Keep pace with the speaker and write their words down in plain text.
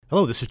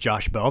Hello, this is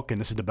Josh Belk,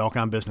 and this is the Belk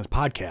on Business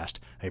podcast.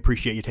 I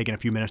appreciate you taking a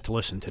few minutes to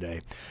listen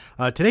today.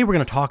 Today we're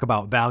going to talk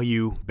about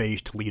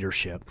value-based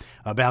leadership.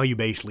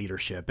 Value-based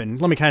leadership,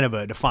 and let me kind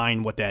of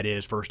define what that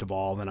is first of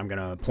all. Then I'm going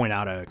to point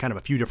out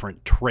a few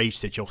different traits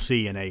that you'll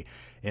see in a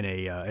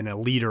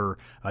leader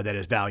that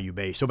is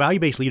value-based. So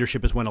value-based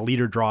leadership is when a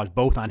leader draws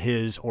both on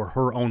his or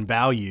her own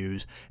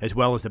values as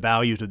well as the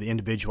values of the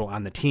individual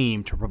on the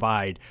team to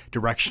provide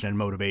direction and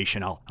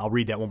motivation. I'll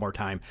read that one more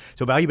time.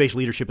 So value-based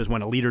leadership is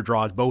when a leader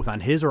draws both on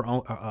his or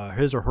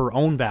her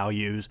own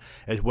values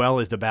as well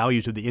as the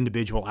values of the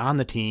individual on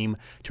the team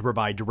to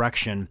provide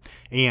direction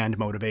and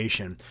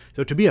motivation.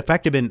 So to be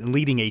effective in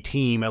leading a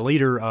team, a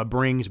leader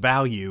brings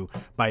value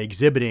by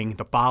exhibiting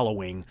the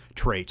following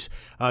traits.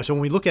 So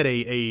when we look at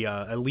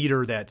a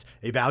leader that's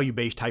a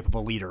value-based type of a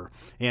leader,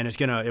 and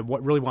it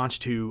really wants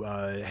to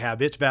have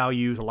its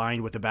values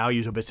aligned with the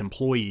values of its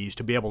employees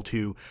to be able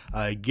to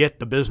get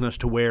the business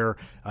to where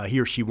he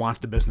or she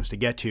wants the business to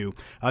get to,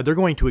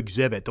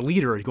 the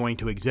leader is going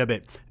to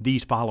exhibit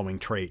these following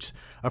traits.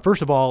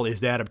 First of all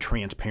is that of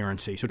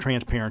transparency.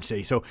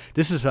 So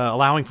this is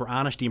allowing for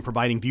honesty and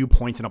providing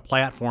viewpoints and a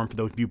platform for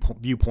those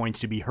viewpoints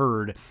to be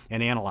heard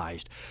and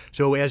analyzed.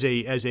 So as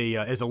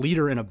a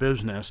leader in a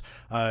business,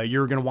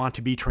 you're going to want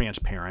to be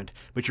transparent,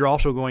 but you're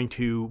also going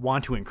to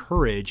want to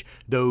encourage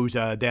those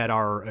that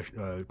are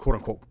quote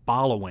unquote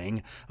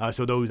following,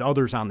 so those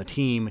others on the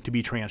team to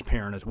be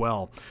transparent as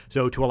well.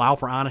 So to allow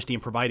for honesty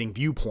and providing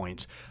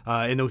viewpoints,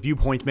 and those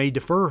viewpoints may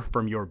differ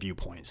from your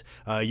viewpoints.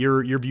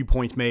 Your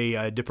viewpoints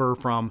may differ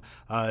from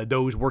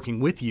those working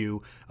with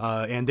you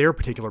and their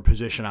particular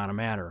position on a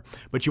matter.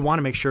 But you want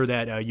to make sure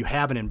that you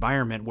have an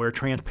environment where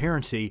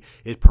transparency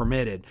is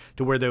permitted,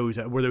 to where those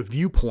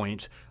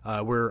viewpoints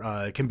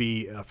can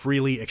be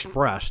freely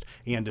expressed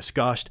and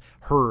discussed,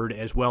 heard,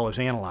 as well as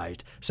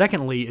analyzed.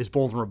 Secondly is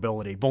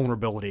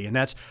vulnerability, and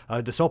that's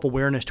the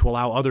self-awareness to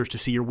allow others to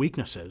see your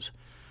weaknesses.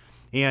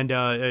 And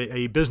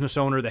a business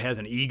owner that has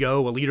an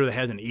ego, a leader that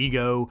has an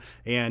ego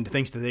and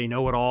thinks that they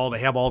know it all, they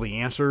have all the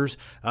answers,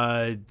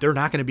 they're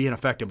not going to be an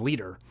effective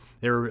leader.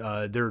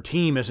 Their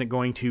team isn't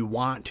going to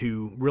want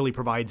to really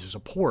provide the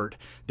support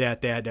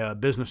that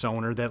business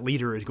owner, that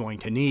leader is going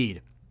to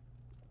need.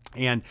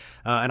 And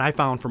I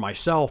found for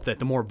myself that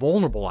the more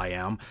vulnerable I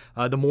am,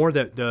 the more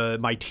that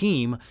my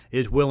team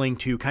is willing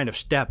to kind of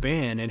step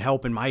in and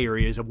help in my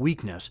areas of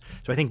weakness.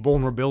 So I think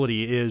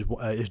vulnerability is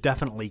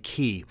definitely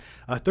key.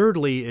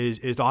 Thirdly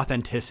is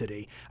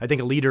authenticity. I think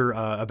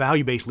a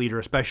value-based leader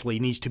especially,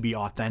 needs to be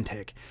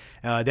authentic.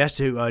 That's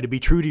to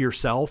be true to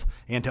yourself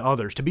and to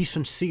others, to be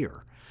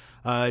sincere.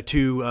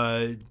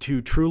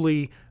 To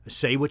truly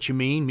say what you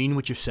mean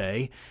what you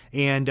say,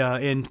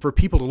 and for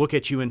people to look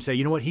at you and say,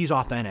 you know what, he's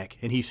authentic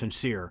and he's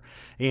sincere.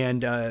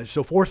 And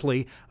so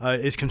fourthly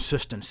is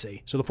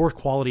consistency. So the fourth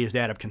quality is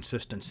that of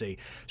consistency.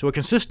 So a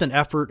consistent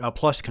effort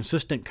plus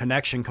consistent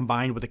connection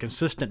combined with a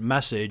consistent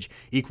message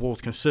equals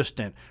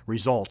consistent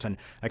results. And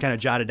I kind of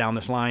jotted down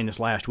this line this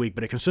last week,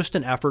 but a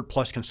consistent effort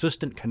plus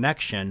consistent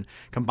connection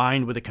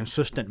combined with a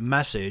consistent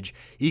message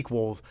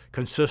equals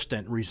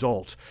consistent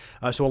results.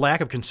 So a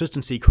lack of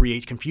consistency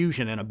creates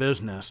confusion in a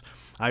business.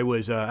 I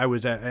was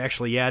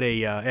actually at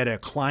a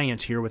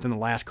client's here within the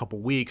last couple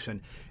weeks,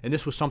 and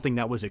this was something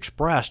that was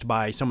expressed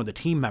by some of the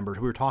team members.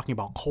 We were talking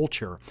about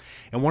culture,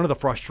 and one of the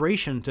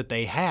frustrations that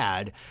they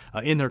had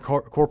in their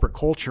corporate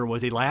culture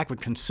was a lack of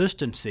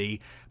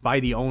consistency by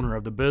the owner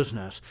of the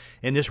business,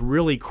 and this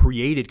really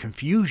created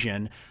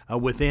confusion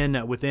within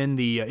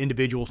the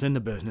individuals in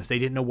the business. They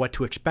didn't know what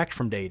to expect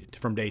from day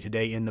to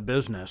day in the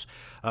business.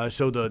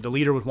 So the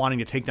leader was wanting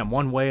to take them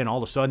one way, and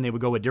all of a sudden they would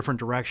go a different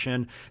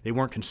direction. They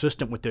weren't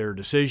consistent with their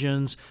decisions,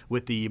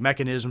 with the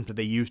mechanisms that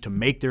they use to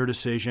make their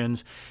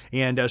decisions.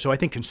 And so I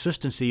think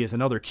consistency is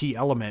another key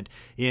element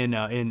in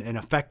an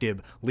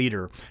effective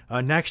leader.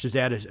 Next is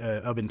that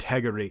of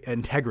integrity.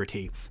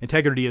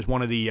 Integrity is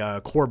one of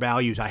the core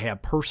values I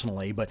have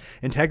personally, but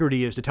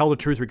integrity is to tell the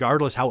truth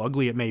regardless how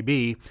ugly it may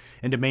be,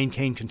 and to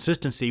maintain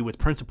consistency with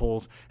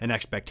principles and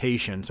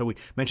expectations. So we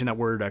mentioned that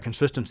word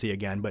consistency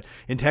again, but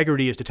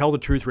integrity is to tell the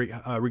truth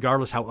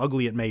regardless how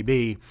ugly it may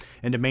be,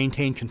 and to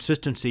maintain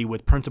consistency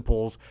with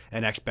principles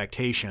and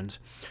expectations.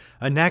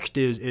 Next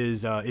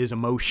is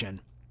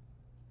emotion.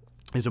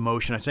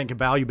 I think a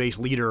value-based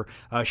leader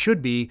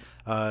should be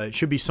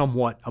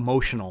somewhat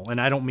emotional. And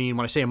I don't mean,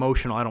 when I say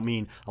emotional, I don't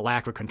mean a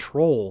lack of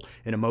control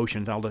in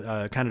emotions. I'll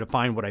kind of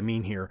define what I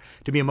mean here.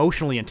 To be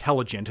emotionally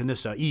intelligent, and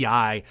this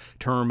EI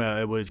term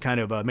was kind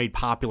of made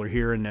popular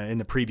here in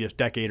the previous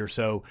decade or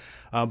so.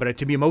 But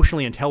to be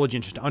emotionally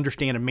intelligent is to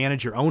understand and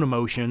manage your own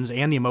emotions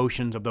and the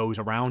emotions of those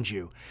around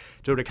you.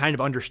 So to kind of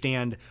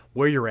understand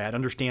where you're at,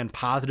 understand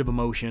positive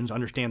emotions,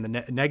 understand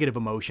the negative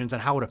emotions,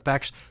 and how it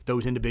affects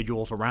those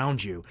individuals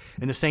around you.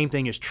 And the same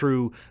thing is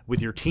true with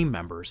your team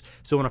members.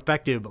 So an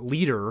effective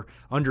leader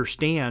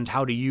understands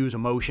how to use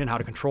emotion, how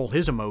to control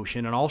his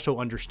emotion, and also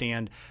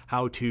understand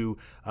how to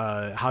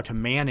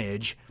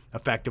manage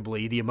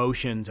effectively the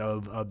emotions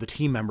of the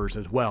team members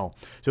as well.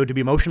 So to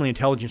be emotionally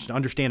intelligent is to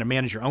understand and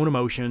manage your own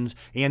emotions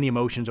and the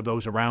emotions of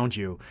those around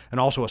you, and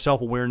also a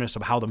self-awareness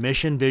of how the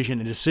mission, vision,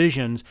 and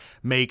decisions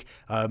make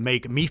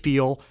me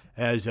feel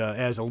as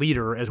a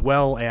leader, as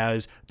well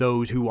as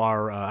those who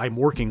are I'm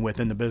working with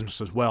in the business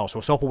as well. So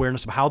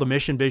self-awareness of how the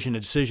mission, vision,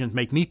 and decisions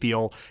make me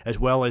feel, as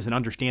well as an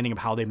understanding of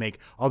how they make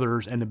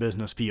others in the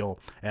business feel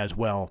as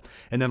well.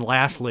 And then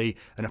lastly,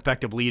 an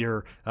effective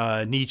leader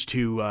needs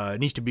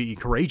to be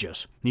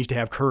courageous, needs to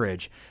have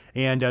courage.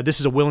 And this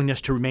is a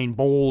willingness to remain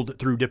bold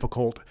through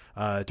difficult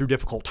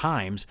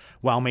times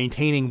while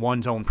maintaining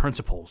one's own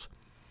principles.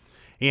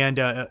 And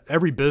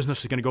every business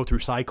is going to go through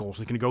cycles.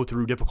 It's going to go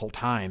through difficult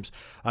times.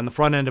 On the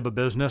front end of a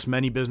business,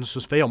 many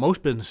businesses fail.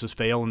 Most businesses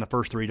fail in the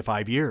first 3 to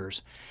 5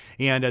 years.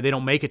 And they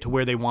don't make it to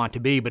where they want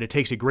to be, but it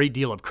takes a great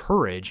deal of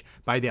courage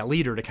by that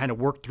leader to kind of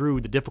work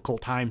through the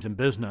difficult times in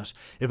business.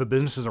 If a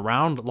business is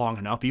around long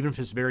enough, even if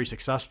it's very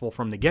successful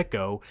from the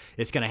get-go,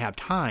 it's going to have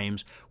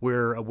times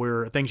where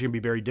things are going to be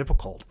very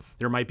difficult.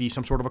 There might be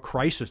some sort of a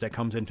crisis that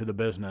comes into the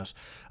business.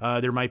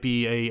 There might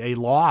be a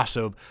loss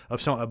of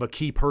a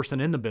key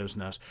person in the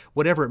business.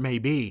 Whatever it may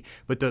be,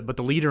 but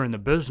the leader in the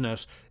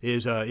business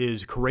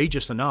is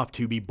courageous enough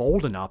to be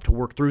bold enough to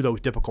work through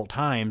those difficult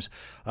times.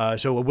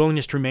 So a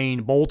willingness to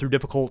remain bold through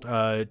difficult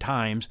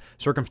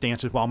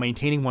circumstances, while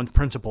maintaining one's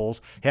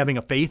principles, having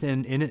a faith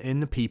in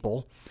the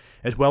people,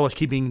 as well as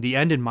keeping the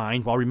end in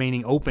mind while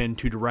remaining open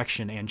to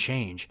direction and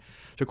change.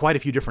 So quite a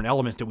few different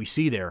elements that we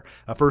see there.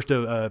 First,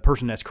 a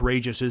person that's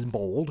courageous is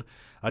bold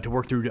to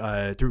work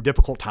through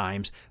difficult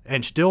times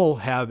and still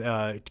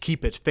have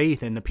keep its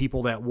faith in the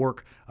people that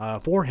work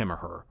for him or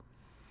her.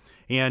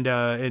 And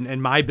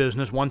in my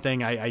business, one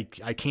thing I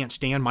can't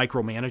stand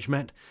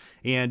micromanagement.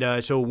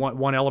 And so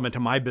one element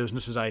of my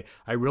business is I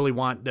really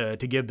want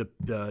to give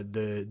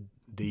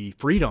the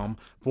freedom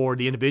for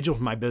the individuals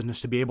in my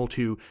business to be able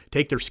to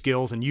take their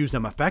skills and use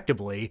them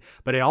effectively,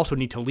 but I also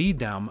need to lead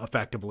them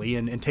effectively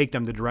and take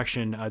them the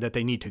direction that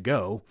they need to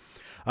go.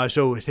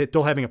 So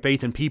still having a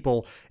faith in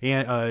people,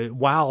 and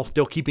while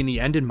still keeping the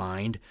end in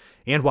mind,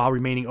 and while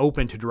remaining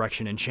open to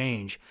direction and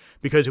change.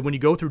 Because when you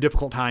go through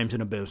difficult times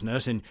in a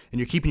business and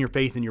you're keeping your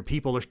faith in your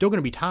people, there's still going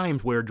to be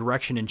times where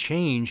direction and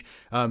change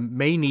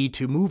may need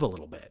to move a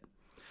little bit.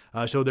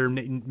 So there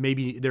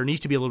needs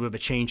to be a little bit of a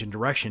change in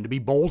direction to be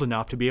bold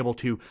enough to be able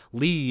to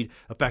lead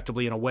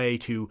effectively in a way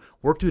to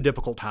work through the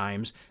difficult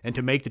times and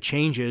to make the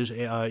changes,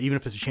 even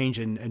if it's a change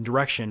in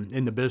direction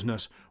in the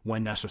business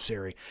when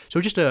necessary.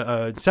 So just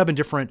 7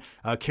 different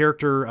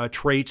character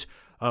traits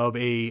of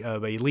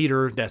a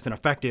leader that's an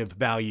effective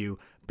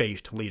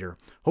value-based leader.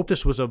 Hope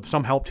this was of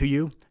some help to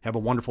you. Have a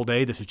wonderful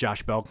day. This is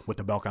Josh Belk with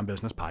the Belk on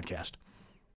Business podcast.